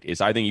great,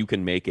 is I think you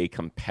can make a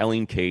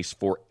compelling case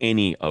for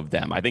any of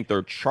them. I think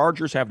the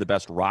Chargers have the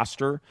best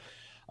roster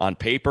on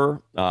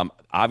paper.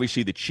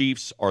 Obviously, the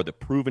Chiefs are the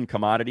proven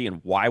commodity,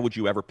 and why would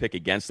you ever pick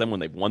against them when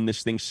they've won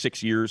this thing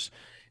 6 years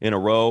in a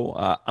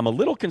row? I'm a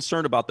little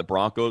concerned about the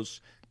Broncos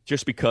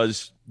just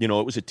because, it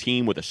was a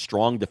team with a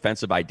strong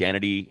defensive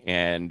identity,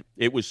 and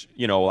it was,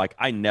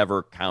 I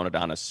never counted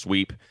on a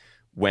sweep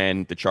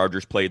when the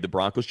Chargers played the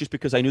Broncos, just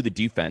because I knew the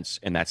defense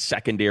and that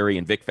secondary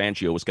and Vic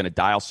Fangio was going to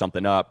dial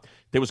something up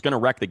that was going to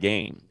wreck the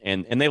game.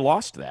 And they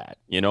lost that,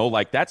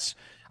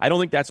 I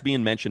don't think that's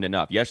being mentioned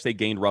enough. Yes, they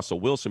gained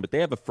Russell Wilson, but they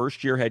have a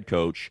first-year head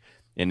coach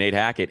in Nate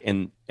Hackett,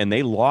 and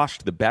they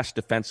lost the best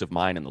defensive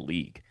mind in the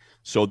league.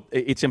 So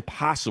it's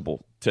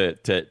impossible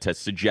to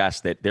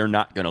suggest that they're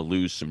not going to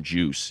lose some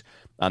juice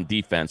on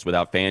defense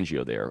without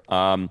Fangio there.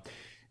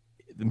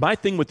 My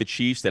thing with the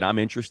Chiefs that I'm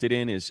interested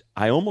in is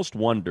I almost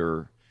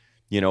wonder,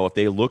 if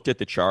they looked at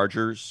the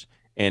Chargers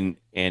and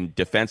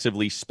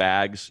defensively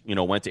Spags,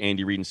 went to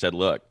Andy Reid and said,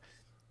 look,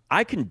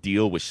 I can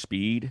deal with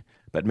speed,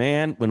 but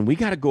man, when we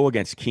got to go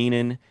against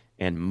Keenan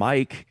and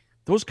Mike,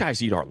 those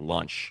guys eat our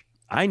lunch.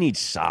 I need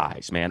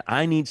size, man.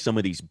 I need some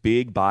of these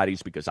big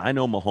bodies because I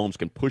know Mahomes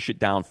can push it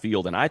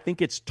downfield, and I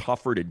think it's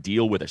tougher to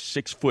deal with a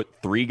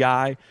 6'3"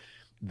 guy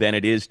than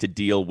it is to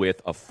deal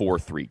with a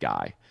 4'3"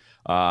 guy.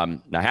 Now,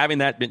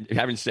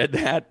 having said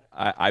that,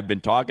 I've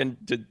been talking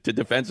to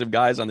defensive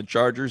guys on the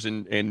Chargers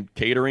and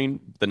catering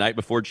the night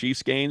before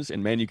Chiefs games,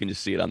 and man, you can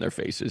just see it on their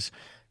faces.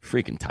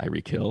 Freaking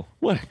Tyreek Hill.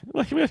 What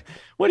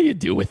do you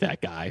do with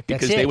that guy?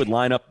 Because they would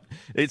line up.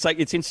 It's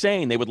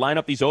insane. They would line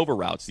up these over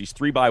routes, these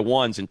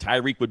 3x1s, and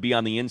Tyreek would be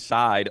on the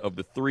inside of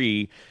the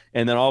 3.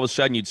 And then all of a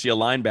sudden you'd see a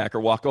linebacker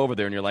walk over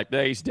there and you're like,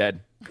 hey, he's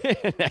dead.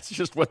 That's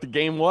just what the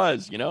game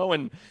was,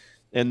 and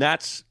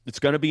it's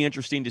going to be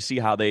interesting to see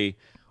how they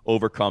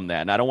overcome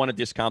that. And I don't want to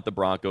discount the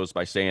Broncos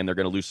by saying they're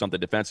going to lose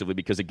something defensively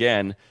because,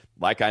 again,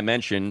 like I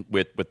mentioned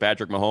with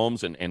Patrick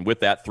Mahomes and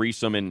with that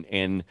threesome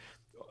in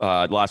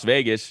Las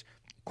Vegas,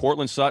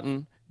 Cortland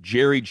Sutton,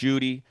 Jerry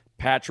Jeudy,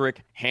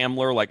 Patrick,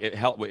 Hamler,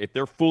 if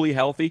they're fully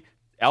healthy,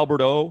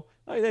 Alberto,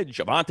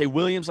 Javonte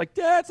Williams,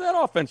 that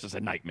offense is a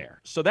nightmare.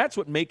 So that's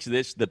what makes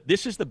this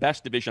is the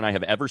best division I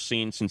have ever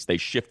seen since they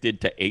shifted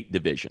to 8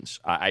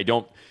 divisions. I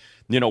don't,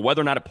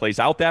 whether or not it plays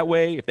out that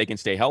way, if they can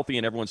stay healthy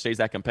and everyone stays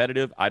that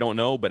competitive, I don't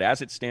know. But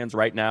as it stands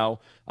right now,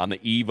 on the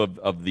eve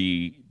of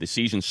the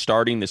season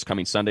starting this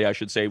coming Sunday, I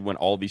should say, when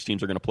all of these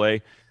teams are going to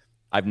play,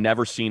 I've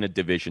never seen a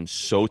division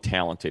so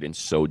talented and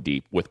so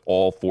deep with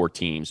all 4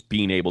 teams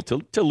being able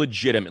to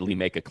legitimately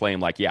make a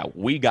claim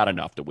we got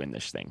enough to win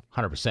this thing.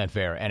 100%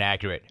 fair and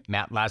accurate.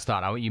 Matt, last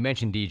thought. You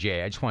mentioned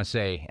DJ. I just want to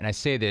say, and I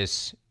say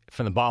this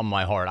from the bottom of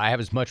my heart, I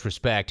have as much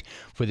respect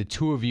for the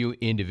two of you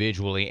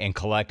individually and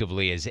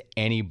collectively as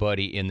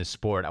anybody in the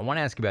sport. I want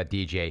to ask about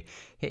DJ.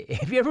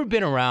 Have you ever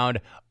been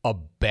around a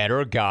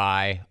better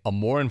guy, a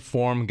more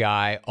informed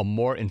guy, a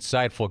more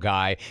insightful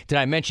guy? Did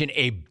I mention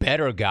a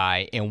better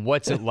guy, and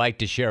what's it like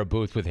to share a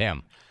booth with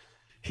him?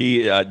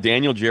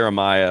 Daniel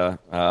Jeremiah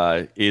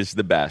is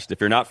the best. If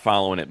you're not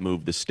following it,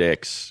 Move the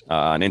Sticks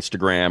on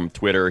Instagram,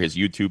 Twitter, his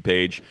YouTube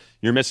page,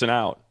 you're missing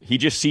out. He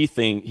just sees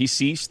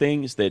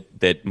things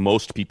that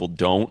most people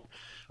don't.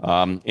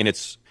 And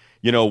it's,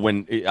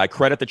 when I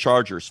credit the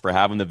Chargers for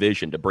having the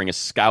vision to bring a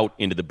scout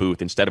into the booth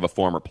instead of a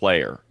former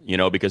player,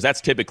 because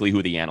that's typically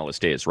who the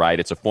analyst is, right?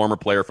 It's a former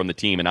player from the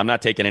team. And I'm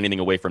not taking anything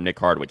away from Nick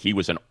Hardwick. He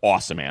was an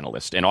awesome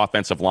analyst, and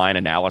offensive line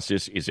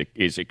analysis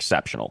is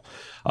exceptional.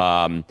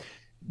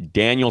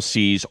 Daniel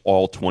sees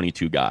all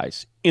 22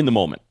 guys in the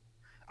moment.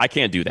 I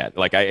can't do that.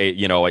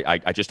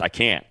 I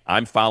can't.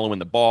 I'm following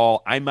the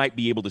ball. I might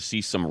be able to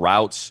see some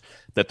routes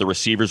that the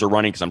receivers are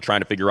running because I'm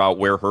trying to figure out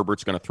where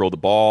Herbert's going to throw the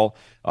ball.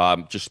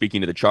 Just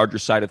speaking to the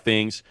Chargers side of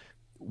things,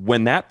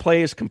 when that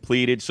play is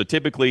completed, so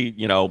typically,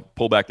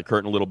 pull back the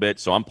curtain a little bit.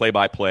 So I'm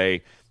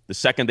play-by-play. The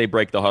second they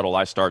break the huddle,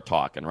 I start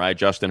talking, right?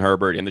 Justin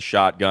Herbert in the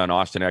shotgun,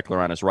 Austin Eckler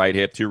on his right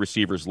hip, 2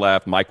 receivers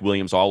left, Mike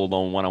Williams all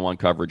alone, one-on-one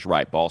coverage,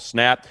 right. Ball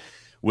snap.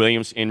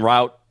 Williams in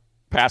route,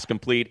 pass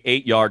complete,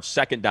 8 yards,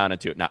 second down and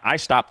 2. Now, I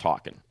stopped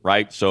talking,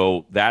 right?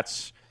 So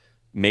that's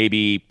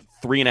maybe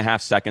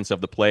 3.5 seconds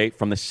of the play.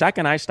 From the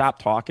second I stopped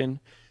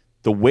talking,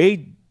 the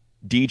way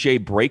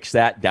DJ breaks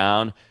that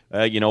down,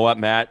 you know what,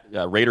 Matt?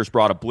 Raiders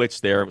brought a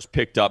blitz there. It was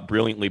picked up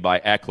brilliantly by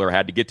Eckler,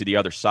 had to get to the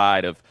other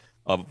side of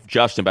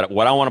Justin. But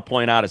what I want to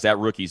point out is that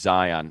rookie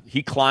Zion,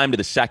 he climbed to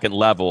the second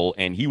level,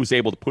 and he was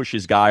able to push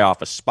his guy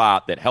off a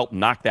spot that helped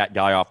knock that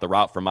guy off the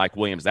route for Mike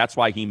Williams. That's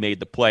why he made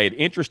the play. The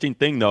interesting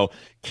thing, though,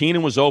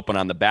 Keenan was open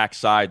on the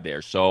backside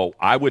there, so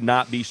I would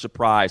not be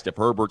surprised if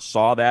Herbert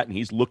saw that and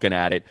he's looking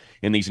at it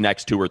in these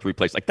next 2 or 3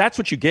 plays. That's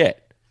what you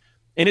get.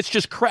 And it's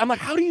just I'm like,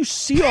 how do you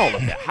see all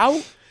of that?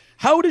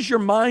 How does your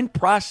mind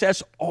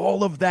process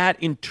all of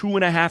that in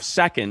 2.5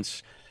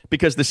 seconds?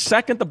 Because the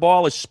second the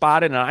ball is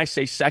spotted, and I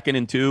say 2nd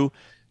and 2,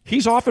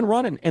 he's off and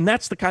running, and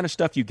that's the kind of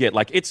stuff you get.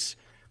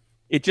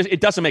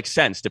 It doesn't make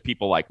sense to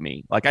people like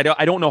me.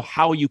 I don't know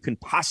how you can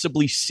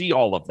possibly see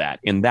all of that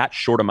in that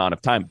short amount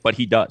of time, but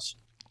he does.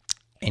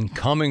 And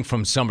coming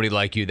from somebody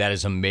like you, that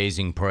is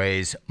amazing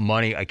praise.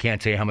 Money, I can't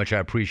tell you how much I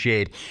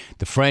appreciate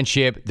the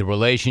friendship, the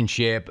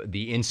relationship,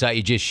 the insight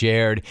you just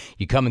shared.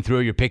 You coming through,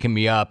 you're picking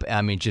me up.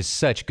 I mean, just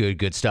such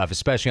good stuff,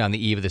 especially on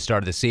the eve of the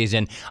start of the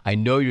season. I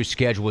know your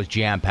schedule is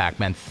jam-packed,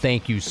 man.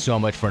 Thank you so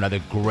much for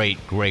another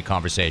great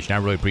conversation. I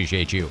really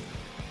appreciate you.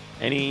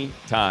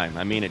 Anytime.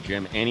 I mean it,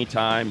 Jim.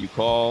 Anytime you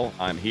call,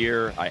 I'm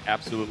here. I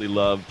absolutely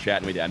love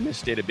chatting with you. I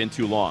missed it. It had been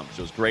too long, so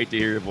it was great to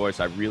hear your voice.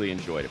 I really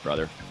enjoyed it,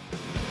 brother.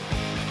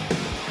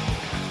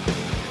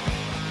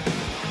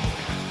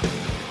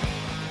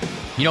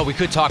 We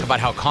could talk about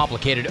how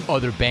complicated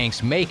other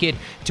banks make it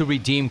to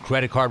redeem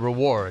credit card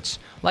rewards,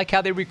 like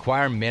how they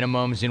require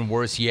minimums, and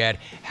worse yet,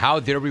 how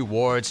their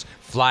rewards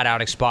flat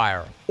out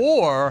expire.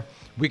 Or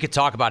we could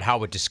talk about how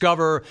with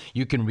Discover,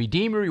 you can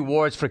redeem your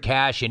rewards for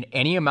cash in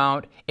any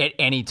amount at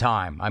any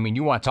time. I mean,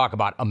 you want to talk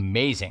about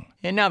amazing.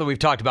 And now that we've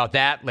talked about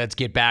that, let's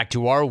get back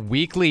to our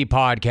weekly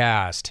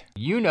podcast.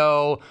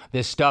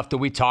 This stuff that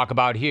we talk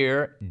about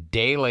here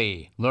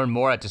daily. Learn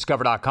more at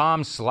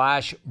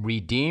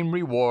discover.com/redeem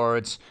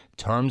rewards.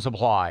 Terms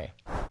apply.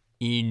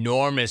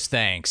 enormous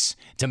thanks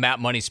to Matt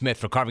Money Smith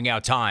for carving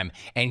out time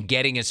and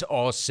getting us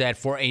all set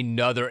for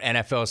another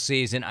NFL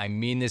season. I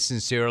mean this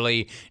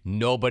sincerely.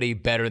 Nobody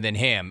better than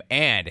him.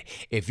 And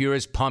if you're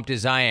as pumped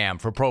as I am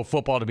for pro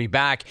football to be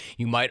back,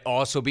 you might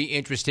also be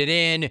interested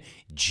in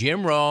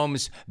Jim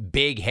Rome's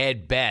Big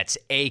Head Bets,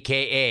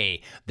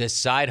 a.k.a. the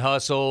side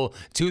hustle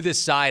to the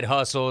side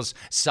hustle's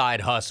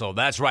side hustle.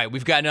 That's right.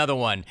 We've got another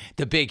one.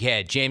 The Big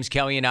Head. James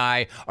Kelly and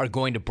I are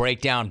going to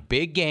break down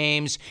big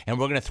games, and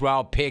we're going to throw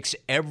out picks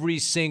every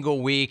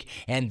single week,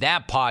 and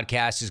that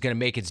podcast is going to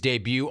make its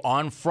debut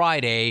on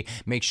Friday.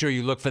 Make sure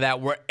you look for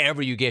that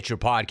wherever you get your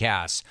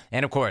podcasts.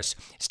 And, of course,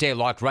 stay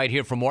locked right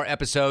here for more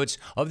episodes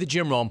of the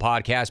Jim Rome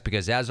Podcast,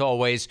 because, as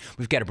always,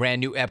 we've got a brand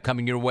new ep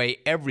coming your way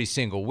every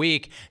single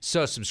week.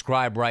 So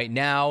subscribe right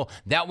now.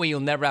 That way you'll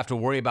never have to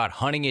worry about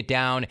hunting it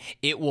down.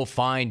 It will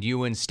find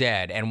you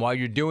instead. And while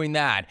you're doing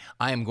that,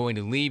 I am going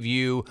to leave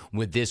you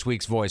with this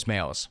week's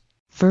voicemails.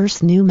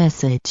 First new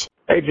message.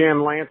 Hey,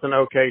 Jim, Lance in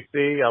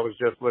OKC. I was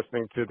just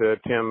listening to the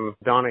Tim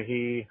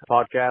Donaghy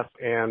podcast,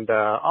 and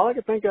all I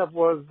could think of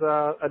was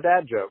a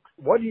dad joke.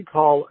 What do you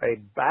call a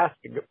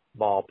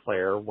basketball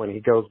player when he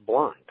goes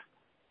blind?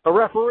 A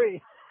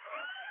referee.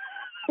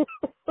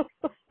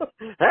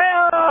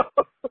 Hey!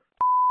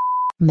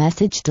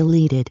 Message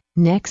deleted.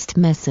 Next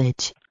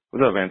message.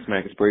 What's up, Van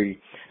Smack? It's Brady.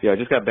 Yeah, I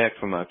just got back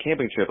from a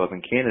camping trip up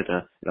in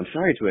Canada, and I'm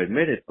sorry to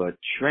admit it, but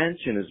Trench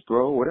and his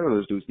bro, whatever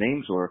those dudes'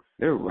 names were,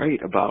 they're right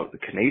about the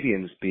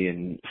Canadians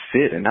being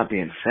fit and not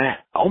being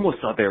fat. I almost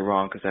thought they were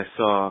wrong because I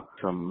saw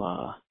some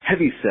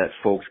heavy-set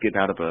folks getting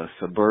out of a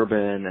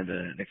Suburban and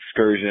an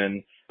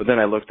Excursion, but then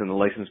I looked and the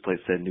license plate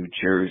said New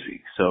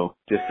Jersey. So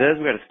just says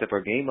we got to step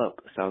our game up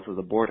south of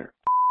the border.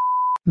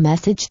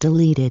 Message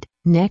deleted.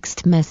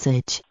 Next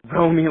message.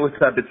 Romy,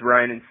 what's up? It's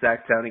Ryan in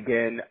Sacktown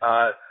again.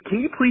 Can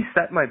you please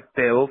set my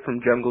bail from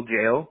Jungle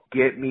Jail?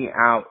 Get me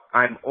out.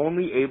 I'm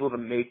only able to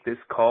make this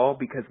call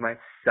because my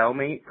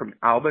cellmate from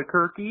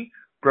Albuquerque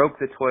broke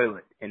the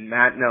toilet, and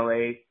Matt in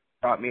LA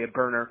brought me a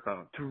burner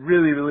phone. It's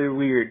really, really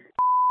weird.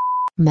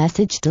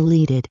 Message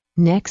deleted.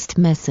 Next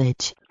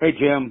message. Hey,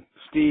 Jim.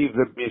 Steve,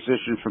 the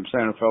musician from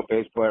Santa Fe,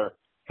 bass player.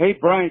 Hey,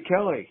 Brian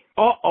Kelly.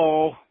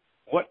 Uh-oh.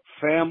 What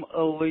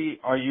family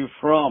are you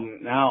from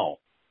now?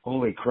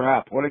 Holy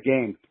crap, what a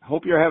game.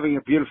 Hope you're having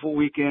a beautiful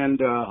weekend,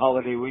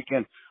 holiday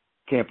weekend.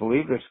 Can't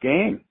believe this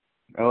game.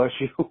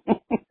 LSU.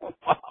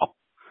 Wow.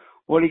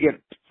 What do you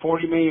get,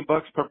 $40 million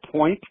per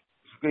point?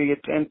 He's going to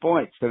get 10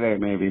 points today,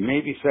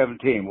 maybe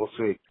 17. We'll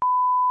see.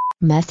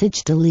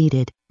 Message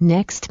deleted.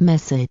 Next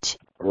message.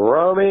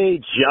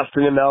 Romy,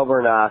 Justin in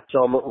Melbourne.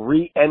 So I'm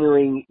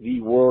re-entering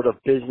the world of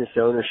business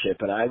ownership,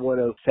 and I want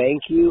to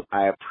thank you.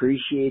 I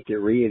appreciate the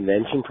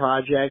Reinvention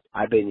Project.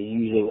 I've been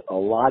using a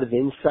lot of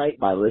insight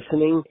by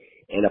listening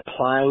and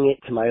applying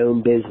it to my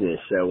own business.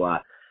 So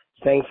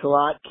thanks a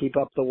lot. Keep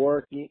up the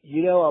work.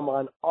 You know I'm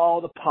on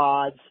all the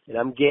pods, and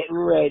I'm getting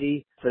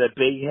ready for the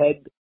Big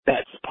Head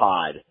Bets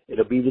pod.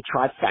 It'll be the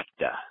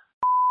trifecta.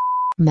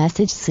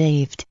 Message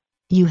saved.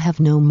 You have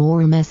no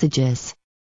more messages.